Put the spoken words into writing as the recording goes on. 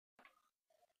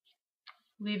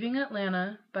Leaving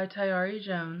Atlanta by Tayari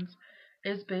Jones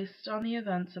is based on the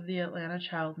events of the Atlanta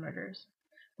child murders,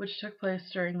 which took place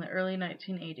during the early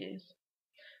 1980s.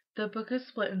 The book is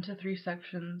split into three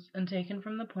sections and taken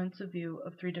from the points of view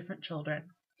of three different children: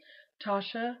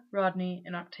 Tasha, Rodney,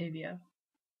 and Octavia.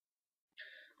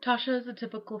 Tasha is a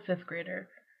typical fifth grader.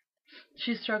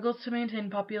 She struggles to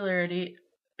maintain popularity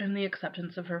and the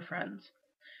acceptance of her friends.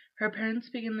 Her parents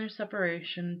begin their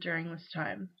separation during this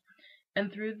time,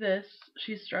 and through this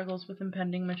she struggles with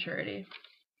impending maturity.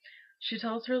 She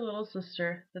tells her little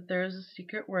sister that there is a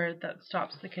secret word that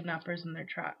stops the kidnappers in their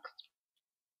tracks.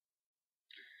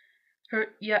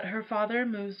 Yet her father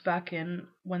moves back in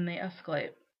when they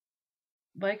escalate.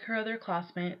 Like her other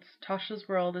classmates, Tasha's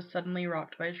world is suddenly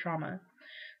rocked by trauma.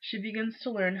 She begins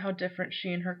to learn how different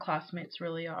she and her classmates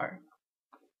really are.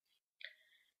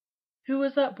 "Who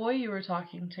was that boy you were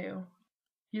talking to?"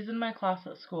 "He's in my class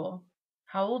at school."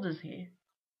 "How old is he?"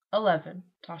 11,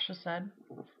 Tasha said.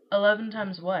 11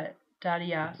 times what?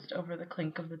 Daddy asked over the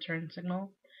clink of the turn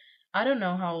signal. "I don't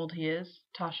know how old he is,"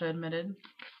 Tasha admitted.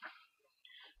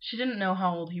 She didn't know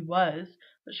how old he was,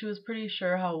 but she was pretty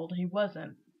sure how old he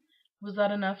wasn't. Was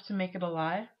that enough to make it a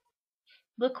lie?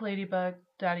 "Look, Ladybug,"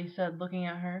 Daddy said, looking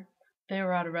at her. They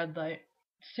were at a red light.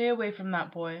 "Stay away from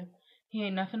that boy. He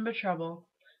ain't nothing but trouble.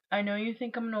 I know you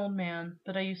think I'm an old man,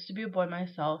 but I used to be a boy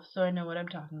myself, so I know what I'm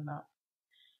talking about."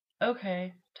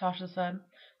 "Okay," Tasha said,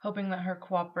 hoping that her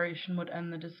cooperation would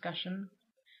end the discussion.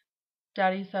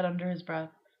 Daddy said under his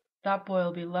breath, "That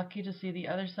boy'll be lucky to see the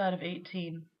other side of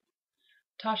 18.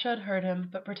 Tasha had heard him,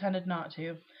 but pretended not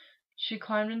to. She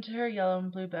climbed into her yellow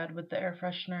and blue bed with the air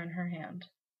freshener in her hand.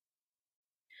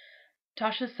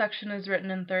 Tasha's section is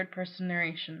written in third-person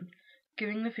narration,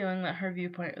 giving the feeling that her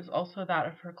viewpoint is also that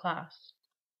of her class.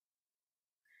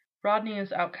 Rodney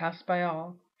is outcast by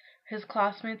all. His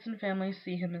classmates and family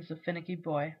see him as a finicky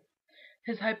boy.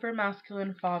 His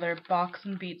hyper-masculine father balks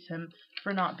and beats him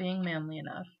for not being manly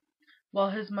enough, while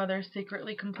his mother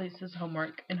secretly completes his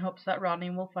homework in hopes that Rodney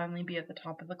will finally be at the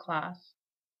top of the class.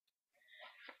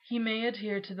 He may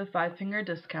adhere to the five-finger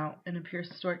discount and appear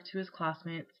stoic to his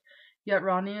classmates, yet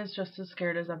Rodney is just as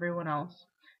scared as everyone else,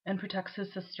 and protects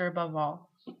his sister above all.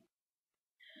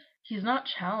 "He's not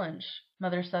challenged,"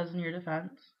 Mother says in your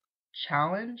defense.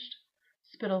 "Challenged?"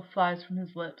 Spittle flies from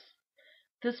his lips.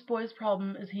 "This boy's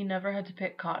problem is he never had to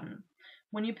pick cotton.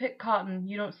 When you pick cotton,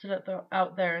 you don't sit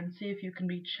out there and see if you can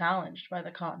be challenged by the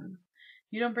cotton.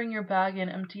 You don't bring your bag in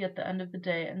empty at the end of the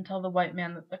day and tell the white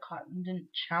man that the cotton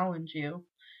didn't challenge you.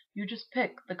 You just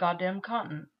pick the goddamn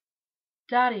cotton."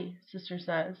 "Daddy," Sister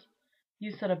says.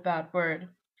 "You said a bad word."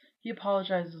 He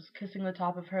apologizes, kissing the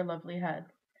top of her lovely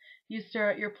head. "You stare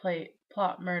at your plate,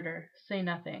 plot murder, say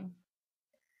nothing."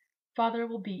 "Father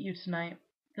will beat you tonight."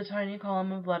 The tiny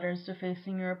column of letters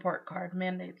defacing your report card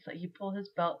mandates that you pull his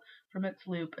belt from its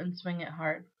loop and swing it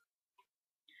hard.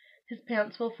 His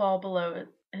pants will fall below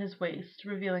his waist,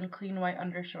 revealing clean white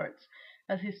undershorts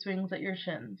as he swings at your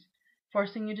shins,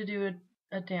 forcing you to do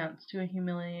a dance to a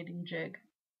humiliating jig.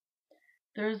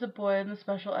 There is a boy in the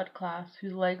special ed class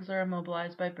whose legs are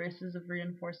immobilized by braces of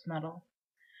reinforced metal.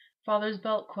 Father's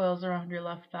belt coils around your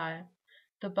left thigh.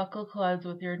 The buckle collides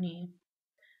with your knee.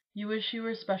 You wish you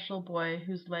were a special boy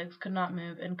whose legs could not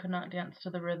move and could not dance to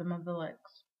the rhythm of the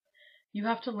licks. "You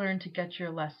have to learn to get your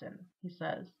lesson," he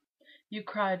says. You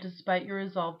cry despite your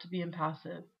resolve to be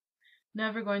impassive.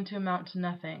 Never going to amount to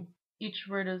nothing. Each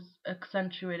word is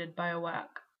accentuated by a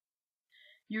whack.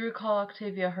 You recall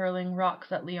Octavia hurling rocks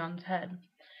at Leon's head.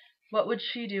 What would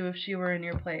she do if she were in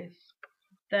your place?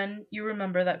 Then you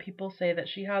remember that people say that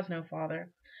she has no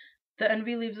father. The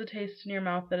envy leaves a taste in your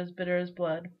mouth that is bitter as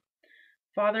blood.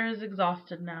 Father is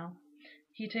exhausted now.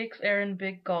 He takes air in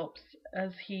big gulps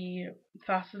as he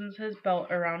fastens his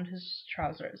belt around his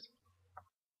trousers.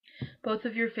 Both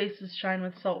of your faces shine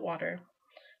with salt water.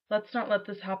 "Let's not let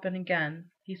this happen again,"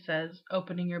 he says,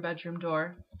 opening your bedroom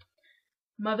door.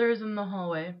 Mother is in the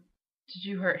hallway. "Did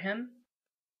you hurt him?"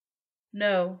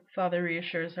 "No," Father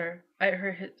reassures her. "I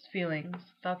hurt his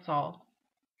feelings, that's all."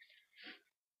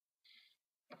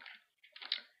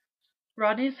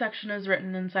 Rodney's section is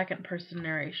written in second-person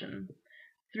narration.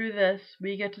 Through this,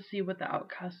 we get to see what the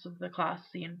outcasts of the class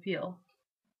see and feel.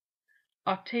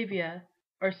 Octavia,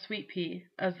 or Sweet Pea,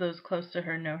 as those close to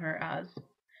her know her as,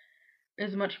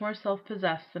 is much more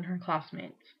self-possessed than her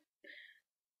classmates.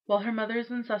 While her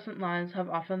mother's incessant lies have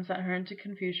often sent her into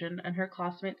confusion and her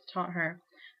classmates taunt her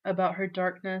about her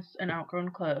darkness and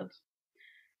outgrown clothes,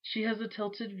 she has a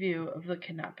tilted view of the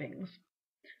kidnappings.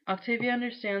 Octavia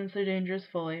understands their dangers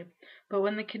fully, but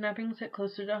when the kidnappings hit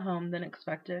closer to home than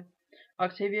expected,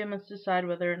 Octavia must decide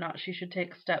whether or not she should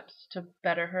take steps to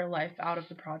better her life out of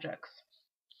the projects.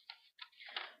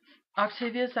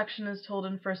 Octavia's section is told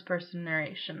in first-person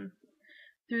narration.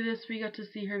 Through this, we get to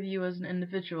see her view as an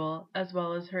individual, as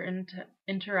well as her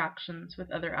interactions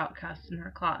with other outcasts in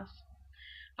her class.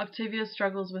 Octavia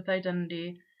struggles with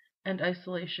identity and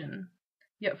isolation,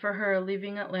 yet for her,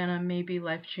 leaving Atlanta may be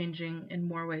life-changing in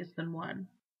more ways than one.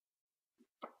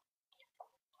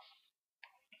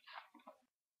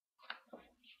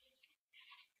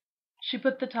 She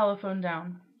put the telephone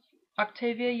down.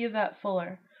 Octavia Yvette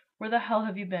Fuller, where the hell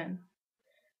have you been?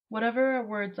 Whatever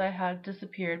words I had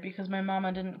disappeared because my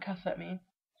mama didn't cuss at me.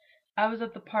 I was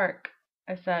at the park,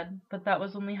 I said, but that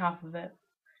was only half of it.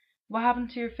 What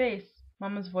happened to your face?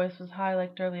 Mama's voice was high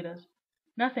like Darlita's.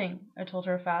 Nothing, I told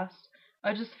her fast.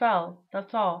 I just fell,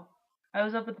 that's all. I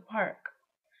was up at the park.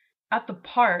 At the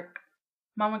park?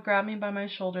 Mama grabbed me by my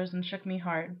shoulders and shook me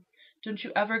hard. Don't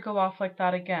you ever go off like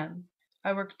that again.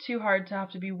 I worked too hard to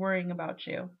have to be worrying about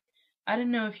you. I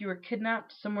didn't know if you were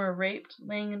kidnapped, somewhere raped,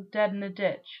 laying dead in a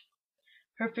ditch.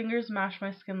 Her fingers mashed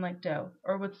my skin like dough,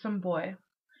 or with some boy.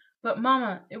 But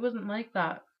Mama, it wasn't like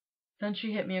that. Then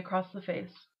she hit me across the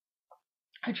face.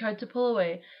 I tried to pull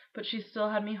away, but she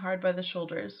still had me hard by the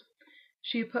shoulders.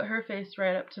 She put her face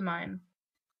right up to mine.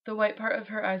 The white part of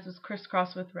her eyes was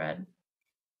crisscrossed with red.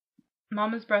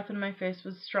 Mama's breath in my face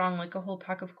was strong like a whole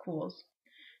pack of cools.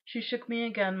 She shook me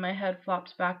again, my head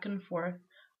flopped back and forth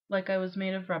like I was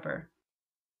made of rubber.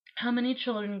 How many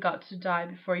children got to die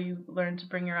before you learned to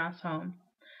bring your ass home?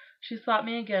 She slapped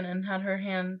me again and had her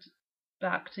hand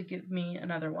back to give me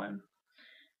another one.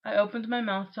 I opened my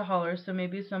mouth to holler so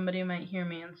maybe somebody might hear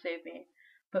me and save me,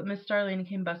 but Miss Darlene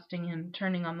came busting in,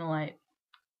 turning on the light.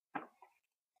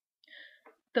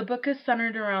 The book is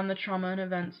centered around the trauma and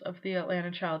events of the Atlanta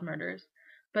child murders,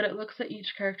 but it looks at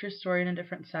each character's story in a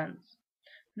different sense.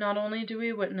 Not only do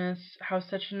we witness how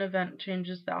such an event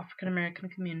changes the African American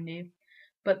community,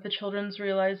 but the children's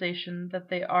realization that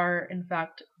they are, in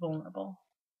fact, vulnerable.